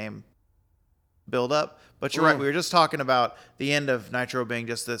that same build-up. But you're right. We were just talking about the end of Nitro being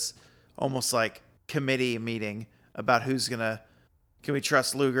just this almost like committee meeting about can we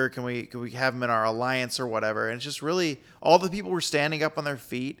trust Luger? Can we have him in our alliance or whatever? And it's just really, all the people were standing up on their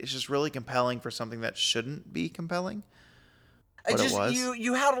feet. It's just really compelling for something that shouldn't be compelling.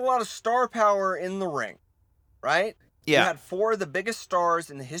 You had a lot of star power in the ring, right? Yeah. You had 4 of the biggest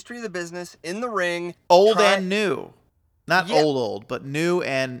stars in the history of the business in the ring. Old and new. Not old, but new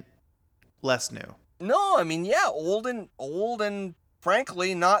and less new. No, I mean, old and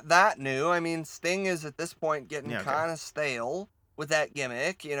frankly not that new. I mean, Sting is at this point getting kind of stale with that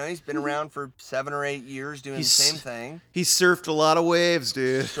gimmick. You know, he's been around for 7 or 8 years doing the same thing. He surfed a lot of waves,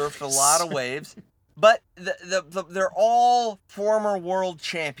 dude. But they're all former world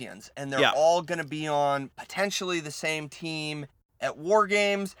champions, and they're all going to be on potentially the same team at War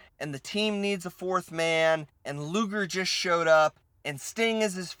Games, and the team needs a 4th man, and Luger just showed up, and Sting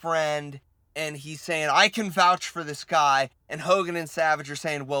is his friend, and he's saying, I can vouch for this guy, and Hogan and Savage are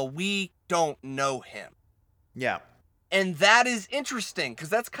saying, well, we don't know him. Yeah. And that is interesting, because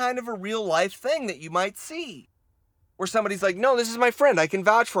that's kind of a real-life thing that you might see, where somebody's like, no, this is my friend, I can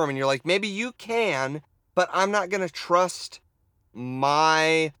vouch for him, and you're like, maybe you can, but I'm not going to trust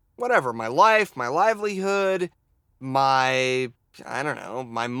my life, my livelihood, my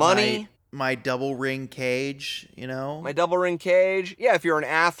money. My double ring cage, you know? My double ring cage. Yeah, if you're an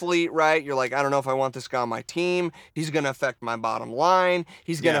athlete, right, you're like, I don't know if I want this guy on my team. He's going to affect my bottom line.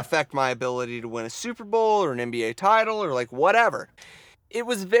 He's going to affect my ability to win a Super Bowl or an NBA title or whatever. It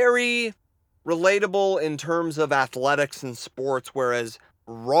was very relatable in terms of athletics and sports, whereas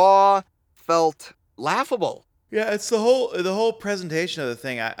Raw felt laughable. Yeah, it's the whole presentation of the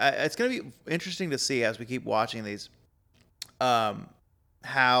thing. It's going to be interesting to see as we keep watching these.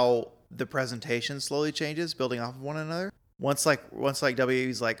 How the presentation slowly changes, building off of one another. Once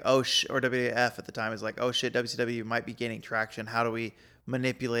WWE's like, or WWF at the time is like, oh shit, WCW might be gaining traction. How do we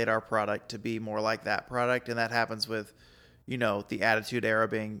manipulate our product to be more like that product? And that happens with, the Attitude Era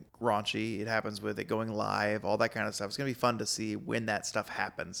being raunchy. It happens with it going live, all that kind of stuff. It's going to be fun to see when that stuff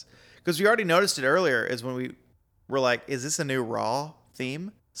happens. Because we already noticed it earlier is when we were like, is this a new Raw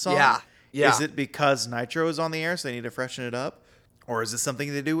theme song? Yeah. Is it because Nitro is on the air, so they need to freshen it up? Or is this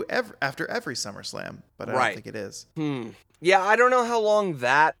something they do after every SummerSlam? But I don't think it is. Yeah, I don't know how long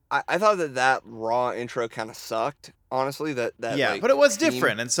I thought that Raw intro kind of sucked. honestly. That yeah, like, but it was theme.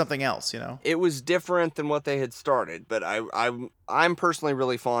 different and something else, you know. It was different than what they had started, but I'm personally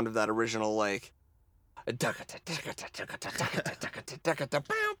really fond of that original like. We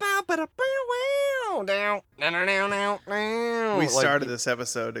started this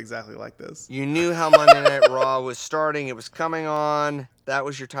episode exactly like this. You knew how Monday Night Raw was starting. It was coming on. That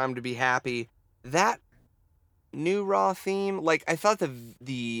was your time to be happy. That new Raw theme, like, I thought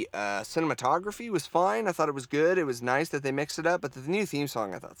the cinematography was fine. I thought it was good. It was nice that they mixed it up, but the new theme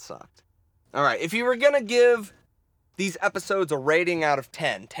song I thought sucked. All right, if you were going to give these episodes a rating out of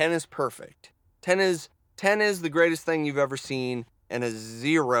 10, 10 is perfect. 10 is the greatest thing you've ever seen, and a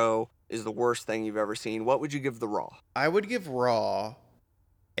 0 is the worst thing you've ever seen. What would you give the Raw? I would give Raw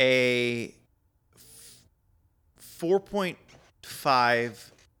a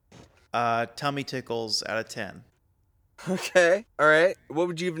 4.5 tummy tickles out of 10. Okay, all right. What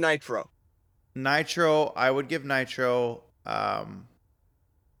would you give Nitro? Nitro, I would give Nitro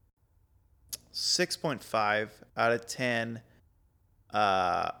 6.5 out of 10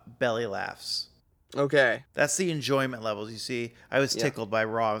 belly laughs. Okay. That's the enjoyment levels. You see, I was tickled by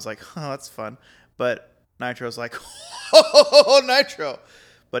Raw. I was like, oh, that's fun. But Nitro's like, oh, Nitro.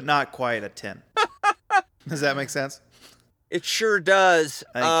 But not quite a 10. Does that make sense? It sure does.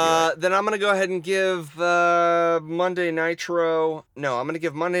 Thank you. Then I'm going to go ahead and give Monday Nitro. No, I'm going to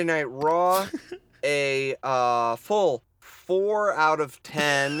give Monday Night Raw a full 4 out of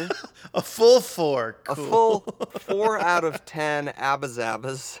 10. A full 4. Cool. A full 4 out of 10 Abba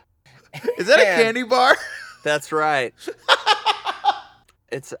Zabbas. Is that a candy bar? That's right.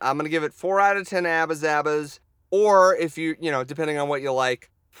 I'm going to give it 4 out of 10 Abba Zabbas. Or if you depending on what you like,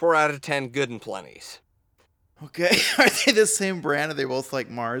 4 out of 10 Good and Plenties. Okay. Are they the same brand? Are they both like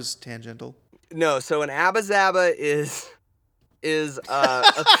Mars Tangential? No, so an Abba Zabba is it's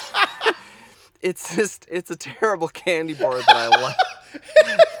a terrible candy bar that I like.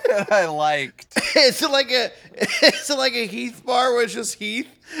 That I liked. Is it like a Heath bar where it's just Heath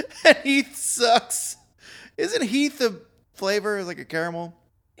and Heath sucks? Isn't Heath the flavor like a caramel?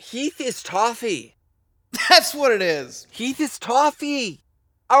 Heath is toffee. That's what it is. Heath is toffee.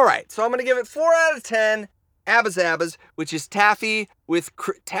 All right, so I'm gonna give it 4 out of 10 Abba Zabbas, which is taffy with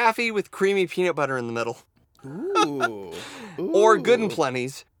creamy peanut butter in the middle. Ooh. Or Good and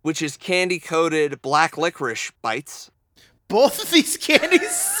Plenties, which is candy coated black licorice bites. Both of these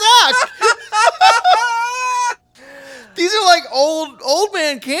candies suck. These are like old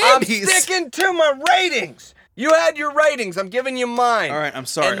man candies. I'm sticking to my ratings. You had your ratings. I'm giving you mine. All right, I'm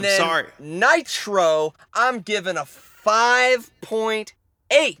sorry. And then Nitro, I'm giving a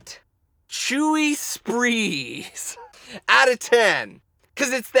 5.8 Chewy Sprees out of 10.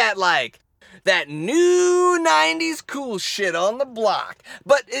 Because it's that new 90s cool shit on the block.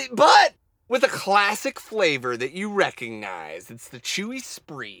 But with a classic flavor that you recognize. It's the Chewy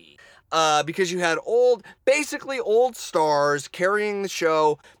Spree. Because you had basically old stars carrying the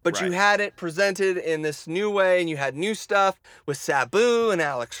show, but you had it presented in this new way, and you had new stuff with Sabu and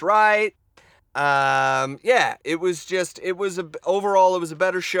Alex Wright. Overall, it was a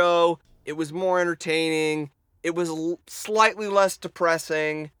better show. It was more entertaining. It was slightly less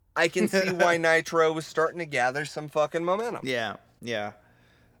depressing. I can see why Nitro was starting to gather some fucking momentum. Yeah.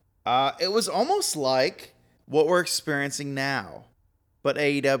 It was almost like what we're experiencing now. But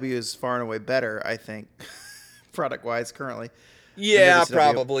AEW is far and away better, I think, product-wise currently. Yeah,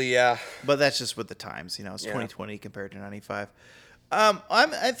 probably, yeah. But that's just with the times, It's 2020 compared to 95. I'm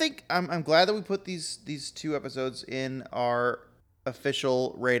glad that we put these 2 episodes in our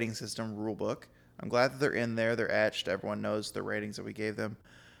official rating system rulebook. I'm glad that they're in there. They're etched. Everyone knows the ratings that we gave them.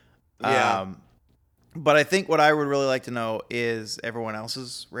 Yeah. But I think what I would really like to know is everyone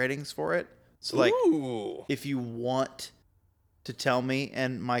else's ratings for it. So, if you want to tell me,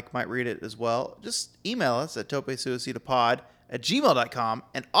 and Mike might read it as well, just email us at topesuicidapod@gmail.com,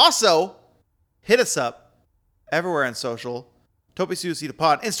 and also hit us up everywhere on social. Tope Suicida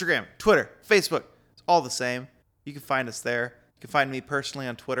Pod, Instagram, Twitter, Facebook. It's all the same. You can find us there. You can find me personally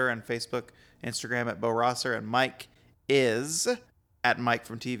on Twitter and Facebook, Instagram at Bo Rosser, and Mike is at Mike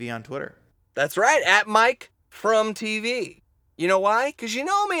from TV on Twitter. That's right, at Mike from TV. You know why? Because you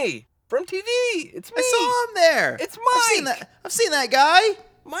know me. From TV. It's me. I saw him there. It's Mike. I've seen that guy.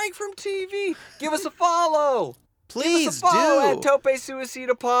 Mike from TV. Give us a follow. Please Give us a follow do. At Tope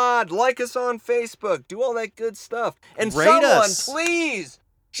Suicida Pod. Like us on Facebook. Do all that good stuff. And Rate us. Please,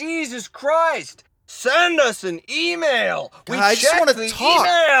 Jesus Christ, send us an email. God, I just want to talk.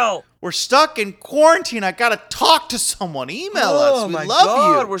 Email. We're stuck in quarantine. I gotta talk to someone. Email us. We love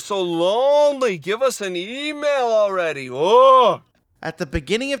God, you. we're so lonely. Give us an email already. Oh. at the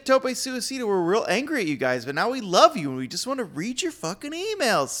beginning of Tope Suicida, we were real angry at you guys, but now we love you and we just want to read your fucking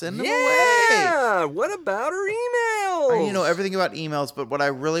emails. Send them away. Yeah. What about our emails? I need to know everything about emails, but what I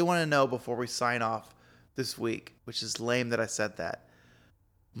really want to know before we sign off this week, which is lame that I said that,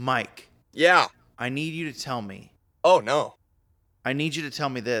 Mike. Yeah. I need you to tell me. Oh no. I need you to tell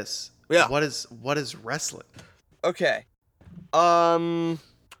me this. Yeah. What is wrestling? Okay.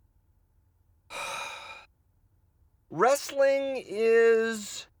 Wrestling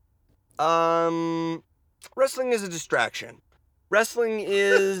is a distraction. Wrestling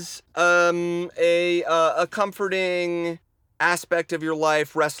is a comforting aspect of your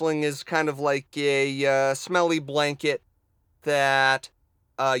life. Wrestling is kind of like a smelly blanket that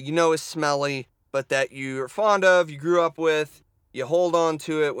is smelly, but that you're fond of, you grew up with, you hold on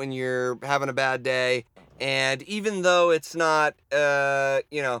to it when you're having a bad day, and even though it's not,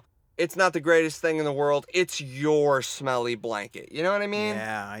 it's not the greatest thing in the world, it's your smelly blanket. You know what I mean?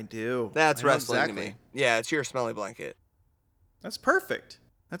 Yeah, I do. That's I know wrestling exactly. to me. Yeah, it's your smelly blanket. That's perfect.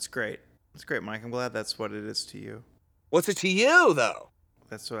 That's great. That's great, Mike. I'm glad that's what it is to you. What's it to you, though?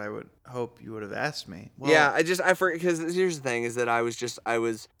 That's what I would hope you would have asked me. Yeah, I forget, because here's the thing, is that I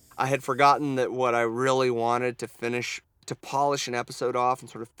had forgotten that what I really wanted to polish an episode off and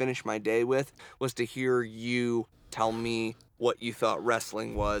sort of finish my day with was to hear you tell me what you thought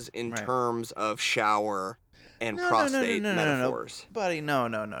wrestling was in terms of shower and prostate metaphors. No. Buddy, no.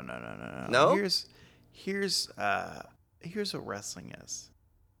 No? Here's what wrestling is.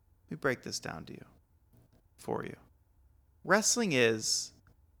 Let me break this down to you. For you. Wrestling is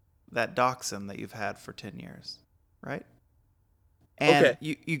that dachshund that you've had for 10 years, right? And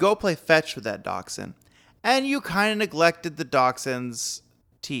Okay. you go play fetch with that dachshund, and you kind of neglected the dachshund's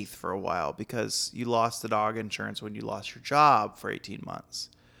teeth for a while because you lost the dog insurance when you lost your job for 18 months.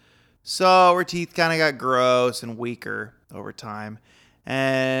 So her teeth kind of got gross and weaker over time,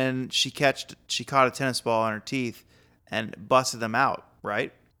 and she caught a tennis ball in her teeth and busted them out,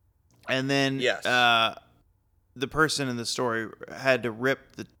 right? And then Yes. The person in the story had to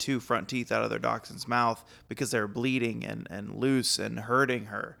rip the two front teeth out of their dachshund's mouth because they were bleeding and loose and hurting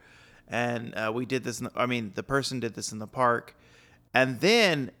her. And we did this. The person did this in the park. And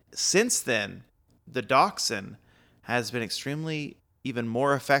then, since then, the dachshund has been extremely even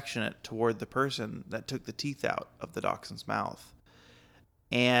more affectionate toward the person that took the teeth out of the dachshund's mouth.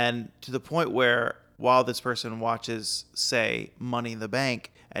 And to the point where, while this person watches, say, Money in the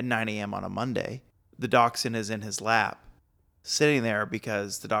Bank at 9 a.m. on a Monday, the dachshund is in his lap, sitting there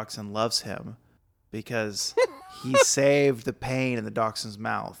because the dachshund loves him, because he saved the pain in the dachshund's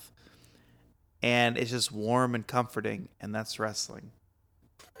mouth. And it's just warm and comforting, and that's wrestling.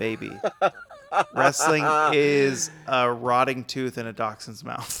 Baby. Wrestling is a rotting tooth in a dachshund's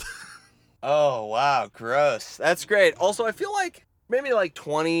mouth. Oh, wow, gross. That's great. Also, I feel like maybe like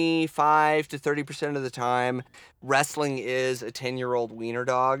 25 to 30% of the time, wrestling is a 10-year-old wiener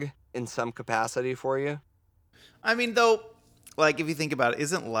dog in some capacity for you. I mean, though, like, if you think about it,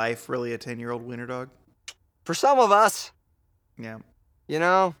 isn't life really a 10-year-old wiener dog? For some of us, Yeah.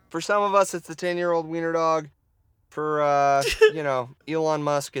 for some of us, it's the 10-year-old wiener dog. For, Elon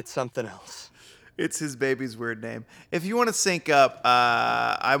Musk, it's something else. It's his baby's weird name. If you want to sync up,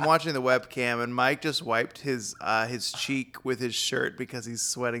 I'm watching the webcam, and Mike just wiped his cheek with his shirt because he's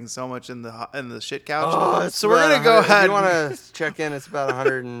sweating so much in the shit couch. So we're gonna go ahead. If you want to check in, it's about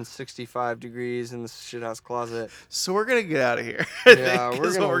 165 degrees in the shithouse closet. So we're gonna get out of here. Yeah,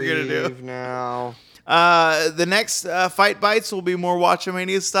 we're gonna leave now. The next Fight Bites will be more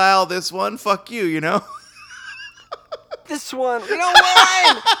Watchamania style. This one, fuck you, This one,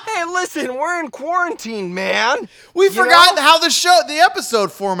 what? Hey, listen, we're in quarantine, man. We forgot how the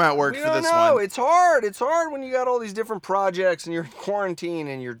episode format worked for this one. It's hard. It's hard when you got all these different projects and you're in quarantine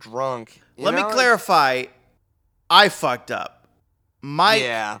and you're drunk. Let me clarify. I fucked up. Mike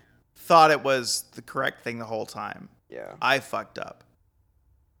thought it was the correct thing the whole time. Yeah. I fucked up.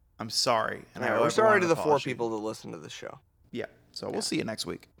 I'm sorry. And we're sorry to the 4 people that listen to the show. Yeah. So we'll see you next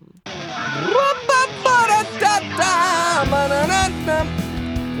week.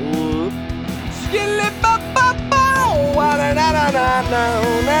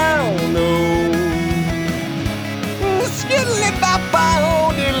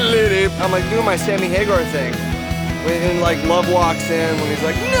 I'm like doing my Sammy Hagar thing. When like Love walks in when he's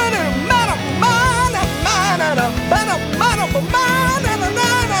like, you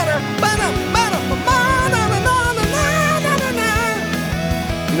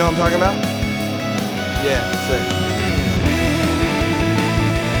know what I'm talking about? Yeah, sick.